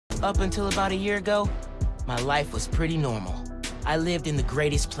up until about a year ago, my life was pretty normal. I lived in the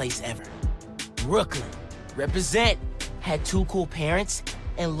greatest place ever. Brooklyn. Represent. Had 2 cool parents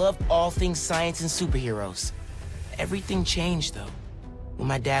and loved all things science and superheroes. Everything changed, though, when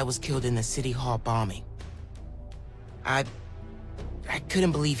my dad was killed in the City Hall bombing. I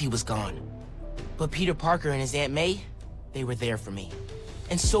couldn't believe he was gone. But Peter Parker and his Aunt May, they were there for me.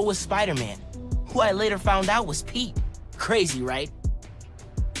 And so was Spider-Man, who I later found out was Pete. Crazy, right?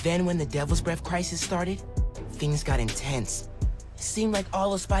 Then when the Devil's Breath crisis started, things got intense. It seemed like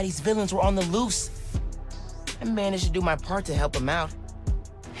all of Spidey's villains were on the loose. I managed to do my part to help him out.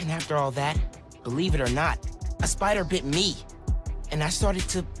 And after all that, believe it or not, a spider bit me. And I started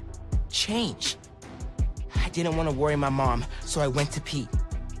to change. I didn't want to worry my mom, so I went to Pete.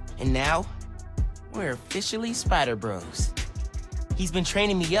 And now, we're officially Spider Bros. He's been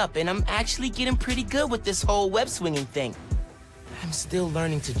training me up, and I'm actually getting pretty good with this whole web-swinging thing. I'm still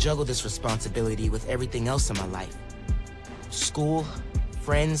learning to juggle this responsibility with everything else in my life. School,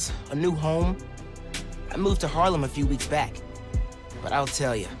 friends, a new home. I moved to Harlem a few weeks back. But I'll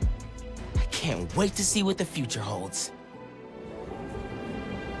tell you, I can't wait to see what the future holds.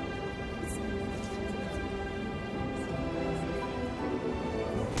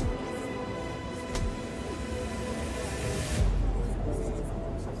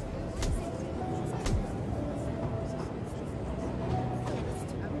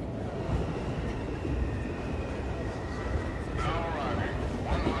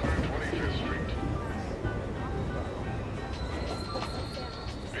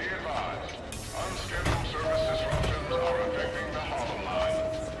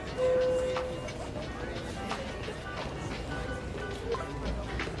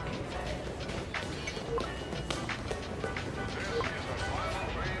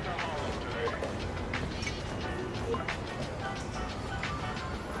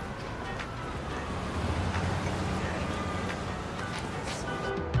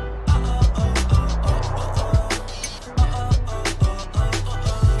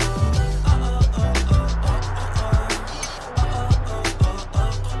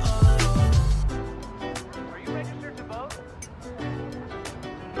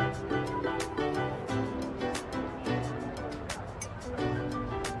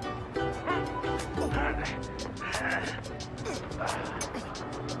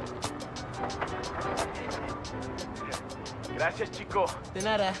 Gracias, chico. De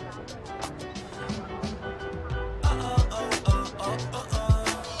nada.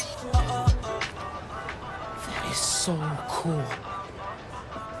 That is so cool.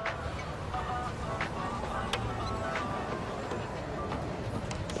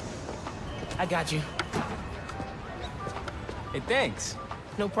 I got you. Hey, thanks.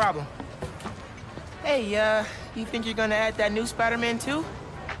 No problem. Hey, you think you're gonna add that new Spider-Man too?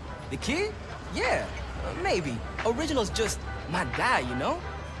 The kid? Yeah, maybe. Original's just my guy, you know?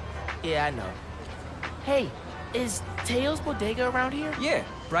 Yeah, I know. Hey, is Teo's Bodega around here? Yeah,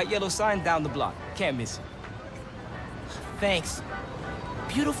 bright yellow sign down the block. Can't miss it. Thanks.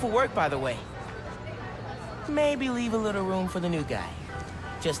 Beautiful work, by the way. Maybe leave a little room for the new guy,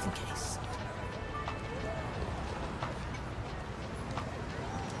 just in case.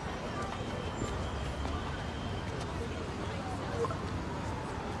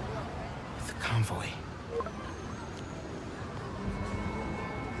 The convoy.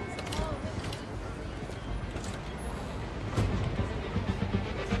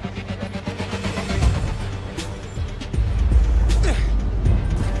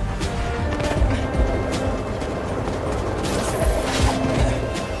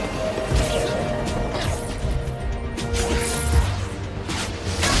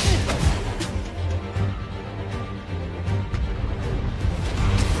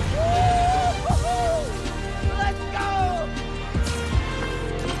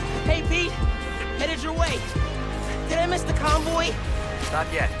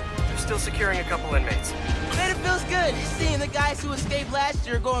 Not yet. They're still securing a couple inmates. Bet it feels good, seeing the guys who escaped last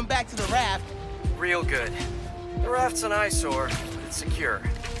year going back to the raft. Real good. The raft's an eyesore, but it's secure.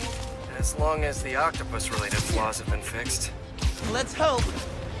 As long as the octopus-related flaws have been fixed. Let's hope.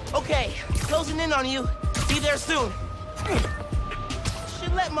 Okay, closing in on you. Be there soon.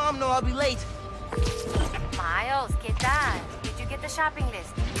 Should let Mom know I'll be late. Miles, ¿qué tal? Did you get the shopping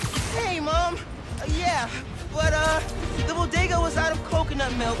list? Hey, Mom. Yeah, but, the bodega was out of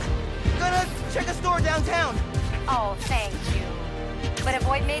coconut milk. Gonna check a store downtown. Oh, thank you. But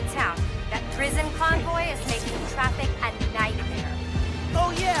avoid Midtown. That prison convoy is making traffic a nightmare.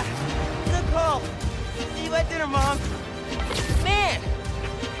 Oh, yeah. Good call. See you at dinner, Mom. Man,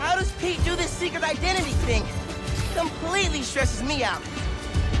 how does Pete do this secret identity thing? Completely stresses me out.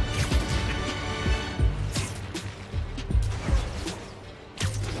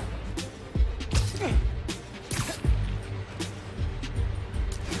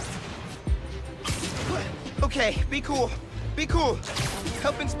 Okay, be cool. Be cool.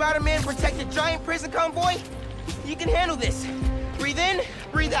 Helping Spider-Man protect a giant prison convoy? You can handle this. Breathe in,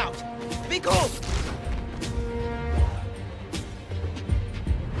 breathe out. Be cool.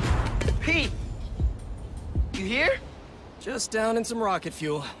 Pete! You here? Just down in some rocket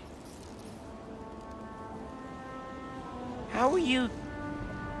fuel. How are you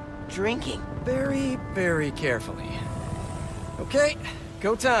drinking? Very, very carefully. Okay,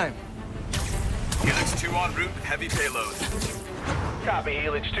 go time. Helix 2 en route with heavy payload. Copy,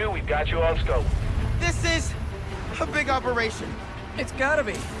 Helix 2. We've got you on scope. This is a big operation. It's gotta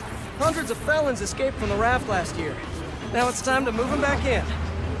be. Hundreds of felons escaped from the raft last year. Now it's time to move them back in.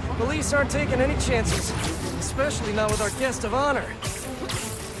 Police aren't taking any chances, especially not with our guest of honor.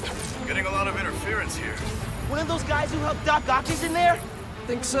 Getting a lot of interference here. One of those guys who helped Doc Ock is in there?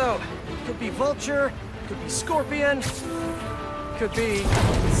 Think so. Could be Vulture, could be Scorpion, could be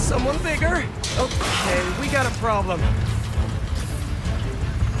someone bigger. Okay, we got a problem.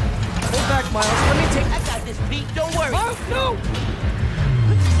 Hold back, Miles. Let me take... I got this, Pete. Don't worry. Oh, no!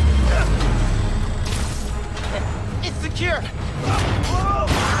 It's secure.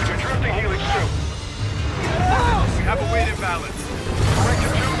 You're drifting, Helix 2. We have a weight imbalance. Correction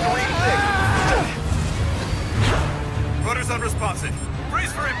 236. Rudder's unresponsive.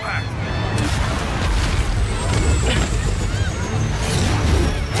 Brace for impact.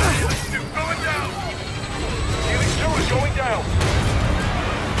 Helix 2 going down. Helix 2 is going down.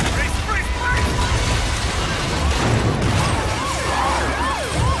 Brace, brace, brace!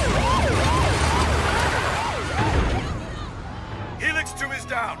 Helix 2 is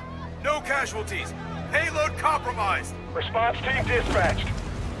down. No casualties. Payload compromised. Response team dispatched.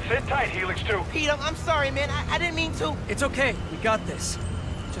 Sit tight, Helix 2. Pete, I'm sorry, man. I didn't mean to. It's okay. We got this.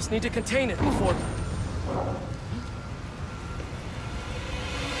 Just need to contain it before...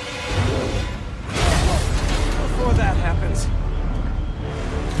 Before that happens.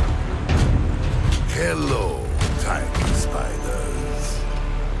 Hello, tiny spiders.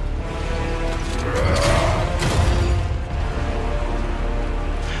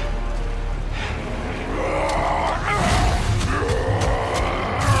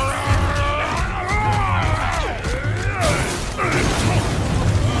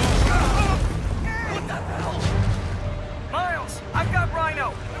 Miles, I've got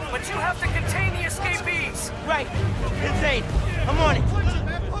Rhino, but you have to contain the escapees. Right. Insane. I'm on it.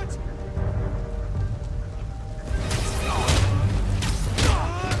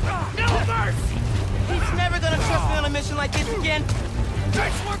 No mercy! He's never gonna trust me on a mission like this again.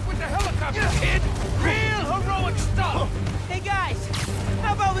 Nice work with the helicopter, kid. Real heroic stuff. Hey, guys.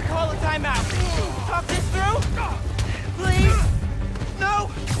 How about we call a timeout? Talk this through? Please? No?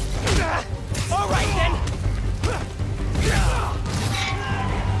 All right, then.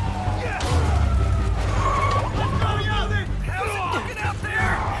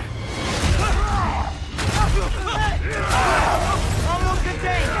 Almost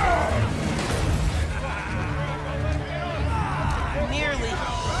contained. Nearly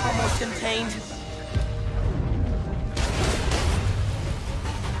almost contained.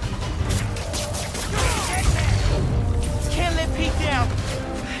 Can't let Pete down.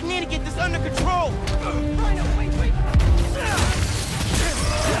 Need to get this under control. Rhino, wait, wait.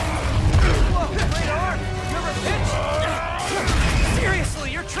 Whoa, great arm. Remember pitch? Seriously,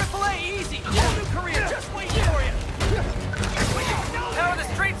 you're AAA easy. Whole new career just waiting for you. Out of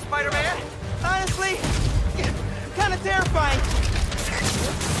the street, Spider-Man. Honestly, kind of terrifying.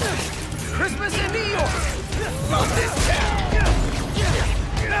 Christmas in New York. Love this town.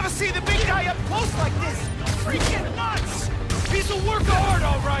 Never see the big guy up close like this. Freaking nuts. He's a work of art,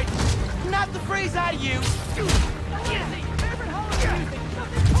 all right. Not the phrase I use. Favorite holiday music.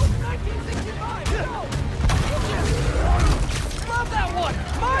 Something post-1965. Love that one.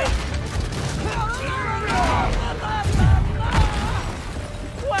 Mine.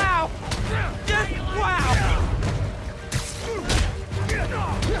 Wow. Just wow.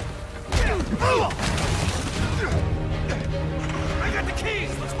 I got the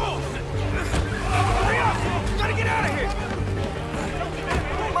keys. Let's move. Hurry up. Gotta get out of here.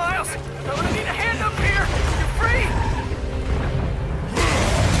 Miles, I'm gonna need a hand up here. You're free.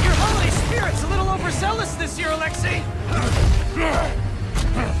 Your holiday spirit's a little overzealous this year, Alexei.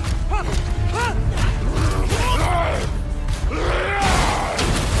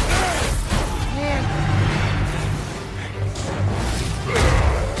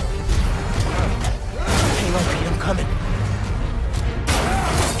 Hang on, Pete, I'm coming.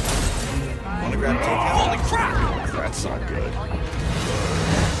 Wanna grab takeout? Holy crap! That's not good.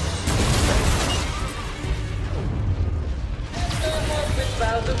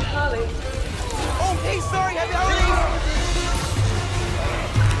 Oh, hey, sorry, happy holidays!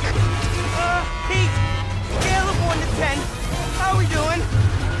 Pete, scale of 1 to 10. How we doing?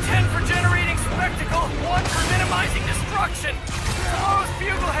 10 for generating spectacle, 1 for minimizing destruction. Tomorrow's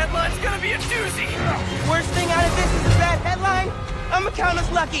Bugle headline's gonna be a doozy. Worst thing out of this is a bad headline? I'ma count us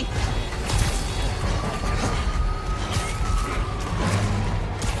lucky.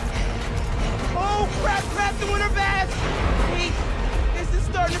 Oh, crap, doing her best! Pete, this is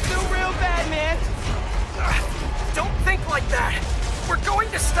starting to feel real bad, man. Don't think like that. We're going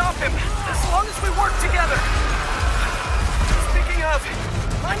to stop him, as long as we work together. Speaking of,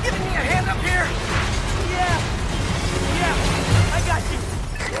 mind giving me a hand up here? Yeah, I got you.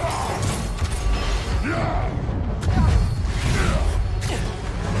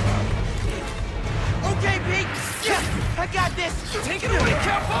 Okay, Pete. Yeah, I got this. Take it away,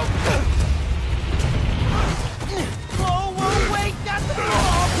 Capo! Whoa, wait, that's the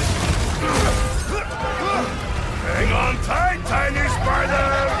ball. Hang on tight, tiny spider!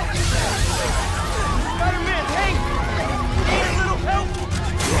 Spider-Man, hey! Need a little help?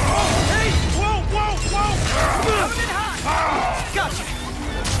 Hey! Whoa! Coming in hot! Gotcha!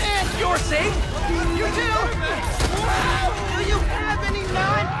 And you're safe! You too! Do you have any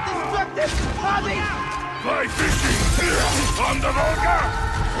non-destructive hobbies? Fly fishing! On the Volga!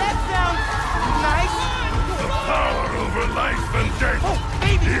 That sounds nice. The power over life and death! Oh,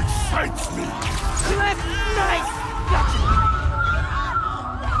 baby! Excites me! That's nice. Gotcha.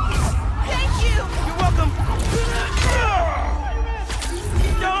 Thank you! You're welcome.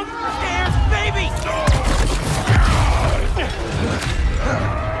 Don't scare baby!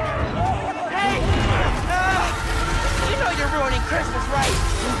 Hey! You know you're ruining Christmas, right?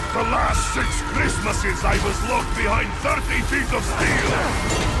 The last 6 Christmases I was locked behind 30 feet of steel!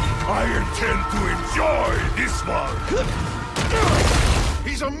 I intend to enjoy this one!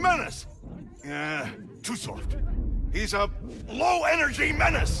 He's a menace! Too soft. He's a low-energy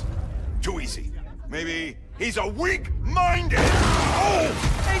menace! Too easy. Maybe he's a weak-minded! Oh!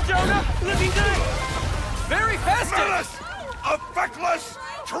 Hey, Jonah! Looking good! Very festive! Menace! A feckless,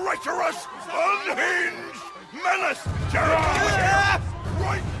 treacherous, unhinged menace! Gerard!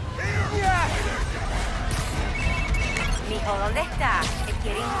 Right here! Yeah! Mijo, ¿dónde está? It's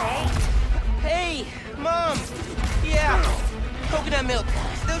getting late. Hey, Mom! Yeah, coconut milk.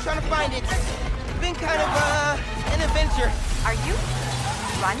 Still trying to find it. Been kind of, an adventure. Are you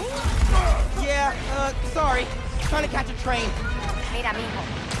running? Yeah, sorry. Trying to catch a train. Mira, mijo,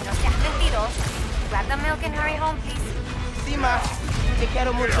 no seas mentiroso. Grab the milk and hurry home, please. Sí, ma. Te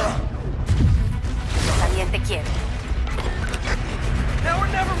quiero mucho. Yo también te quiero. Now or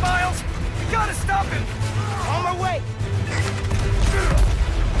never, Miles! We gotta stop him! On my way!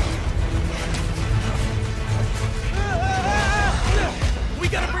 We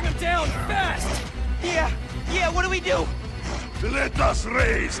gotta bring him down, fast! Yeah, what do we do? Let us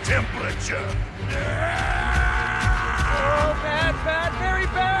raise temperature! Oh, bad, very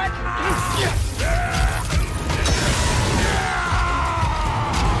bad!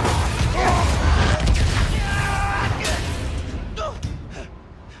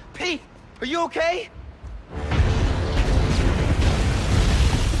 Pete, are you okay?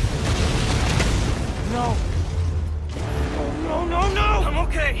 No. Oh, no! I'm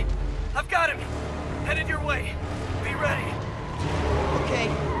okay. I've got him. Headed your way. Be ready. Okay.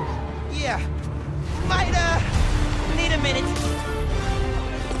 Yeah. Might, need a minute.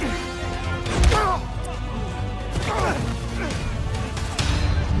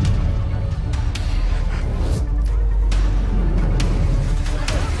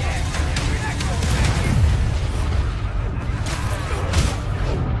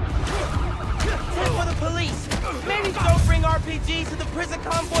 Tip for the police. Maybe don't bring RPGs to the prison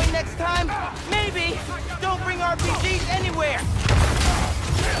convoy next time. Maybe don't bring RPGs anywhere.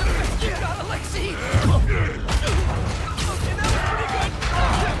 You got Alexei! Okay, that was pretty good!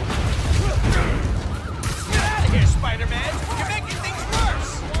 Get out of here, Spider-Man! You're making things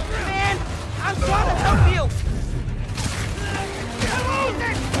worse! Man, I'm trying to help you. Hello,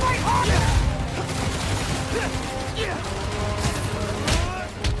 that's right on!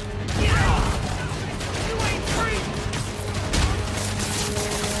 You ain't free!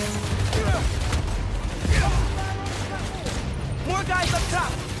 More guys up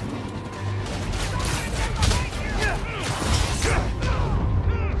top.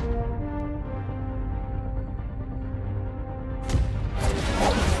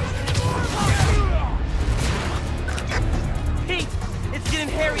 Pete, it's getting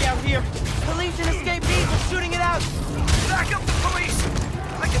hairy out here. Police and escapees are shooting it out. Back up the police!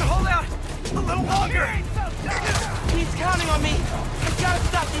 I can hold out a little longer! He's counting on me. I gotta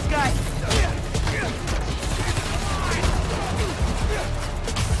stop these guys.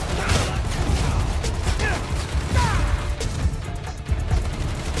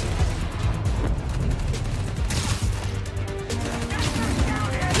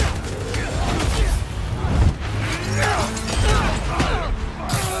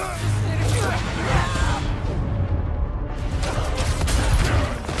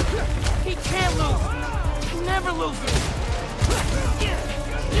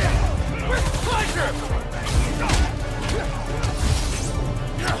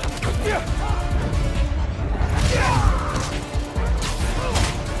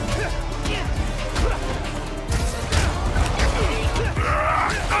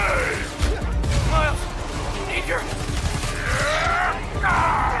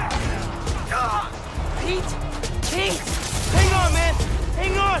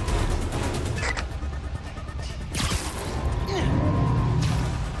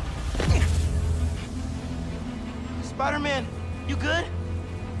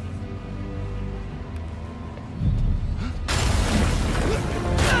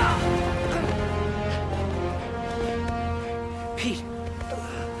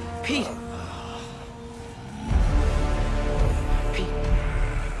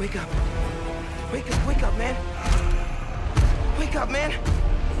 Wake up. Wake up, man. Wake up, man.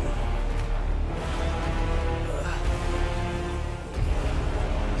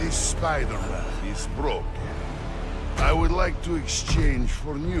 This spider web is broken. I would like to exchange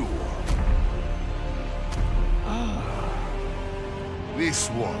for new one. This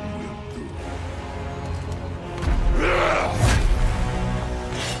one will do.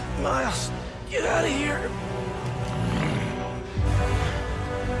 Miles, get out of here.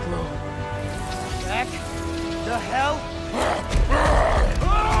 Bro. Back the hell?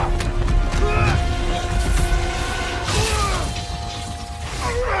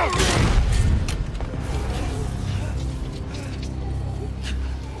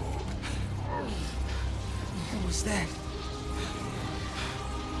 What was that?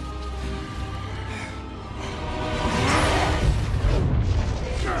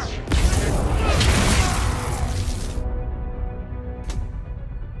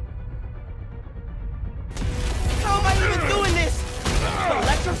 How am I even doing this?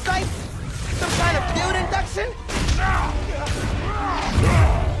 Electrocyte? Some kind of field induction?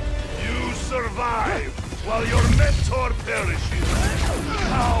 You survive while your mentor perishes.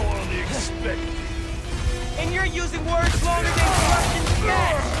 How unexpected. And you're using words longer than Russian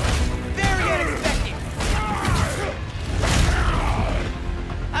snatch! Very unexpected!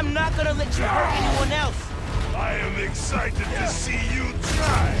 I'm not gonna let you hurt anyone else! I am excited to see you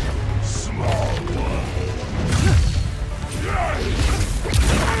try, small one.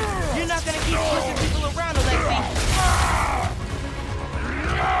 You're not gonna keep pushing people around, Alexei!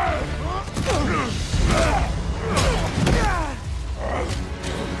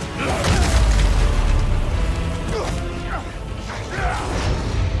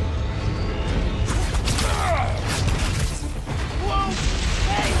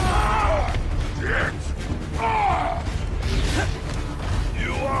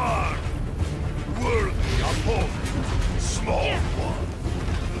 You are worthy opponent, small one.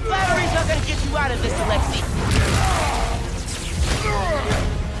 Flattery's not gonna get you out of this, Alexei!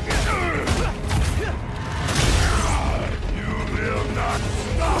 You will not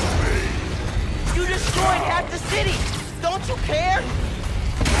stop me. You destroyed half the city! Don't you care?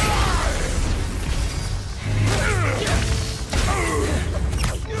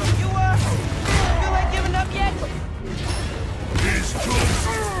 You, feel like giving up yet? These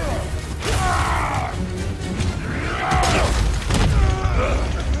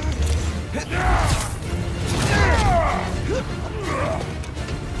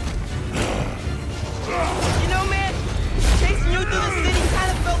You know, man, chasing you through the city kind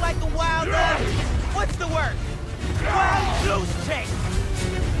of felt like a wild, what's the word? Wild goose chase!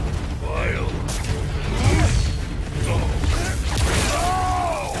 wild.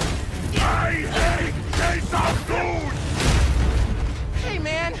 I hate chase of dudes! Hey,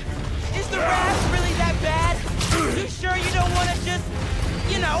 man, is the raft really that bad? You sure you don't want to just,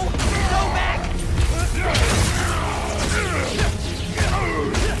 you know, go back?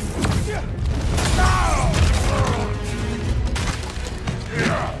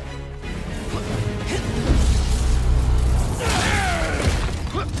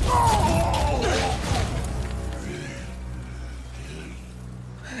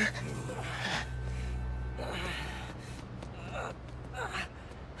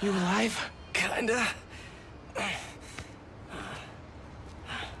 You alive? Kinda.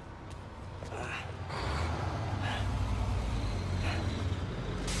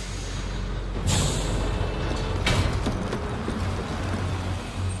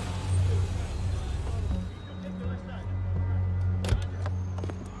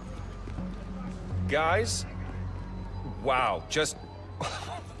 Guys? Wow, just...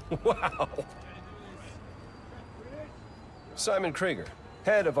 wow. Simon Krieger,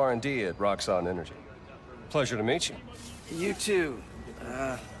 head of R&D at Roxxon Energy. Pleasure to meet you. You too.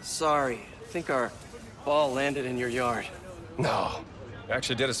 Sorry. I think our ball landed in your yard. No,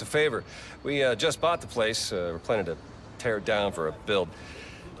 actually did us a favor. We just bought the place. We're planning to tear it down for a build.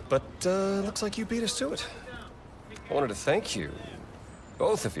 But looks like you beat us to it. I wanted to thank you,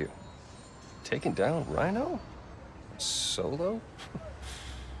 both of you. Taking down Rhino? Solo?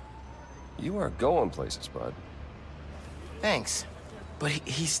 You are going places, bud. Thanks. But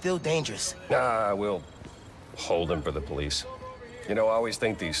he's still dangerous. Nah, we'll hold him for the police. You know, I always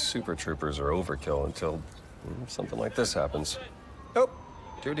think these super troopers are overkill until something like this happens. Oh,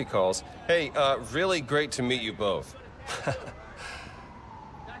 duty calls. Hey, really great to meet you both.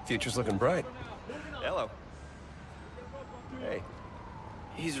 Future's looking bright. Hello. Hey.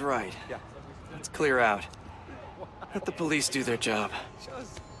 He's right. Yeah. Let's clear out. Let the police do their job.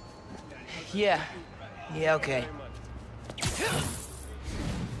 Yeah. Yeah, okay.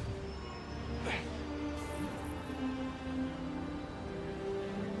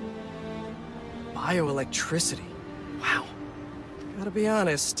 bioelectricity. Wow. Gotta be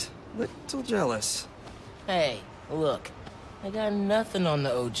honest, little jealous. Hey, look. I got nothing on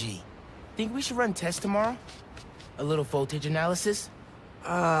the OG. Think we should run tests tomorrow? A little voltage analysis?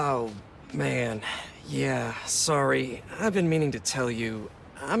 Oh, man. Yeah, sorry. I've been meaning to tell you,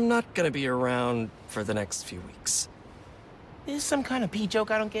 I'm not gonna be around for the next few weeks. Is some kind of pee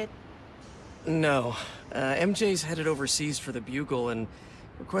joke I don't get? No. MJ's headed overseas for the Bugle and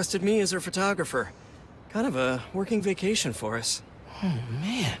requested me as her photographer. Kind of a working vacation for us. Oh,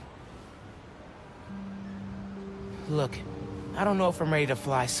 man. Look, I don't know if I'm ready to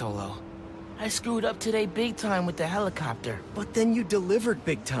fly solo. I screwed up today big time with the helicopter. But then you delivered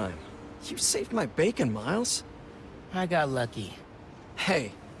big time. You saved my bacon, Miles. I got lucky.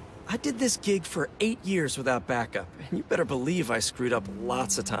 Hey, I did this gig for 8 years without backup, and you better believe I screwed up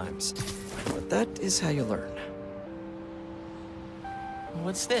lots of times. But that is how you learn.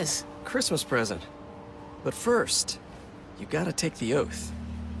 What's this? Christmas present. But first, you gotta take the oath.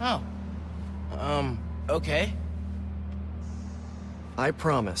 Oh. Okay. I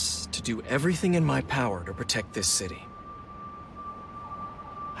promise to do everything in my power to protect this city.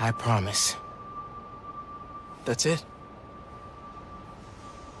 I promise. That's it.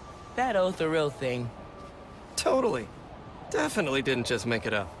 That oath a real thing. Totally. Definitely didn't just make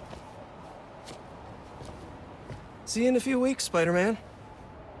it up. See you in a few weeks, Spider-Man.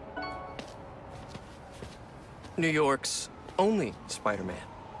 New York's only Spider-Man.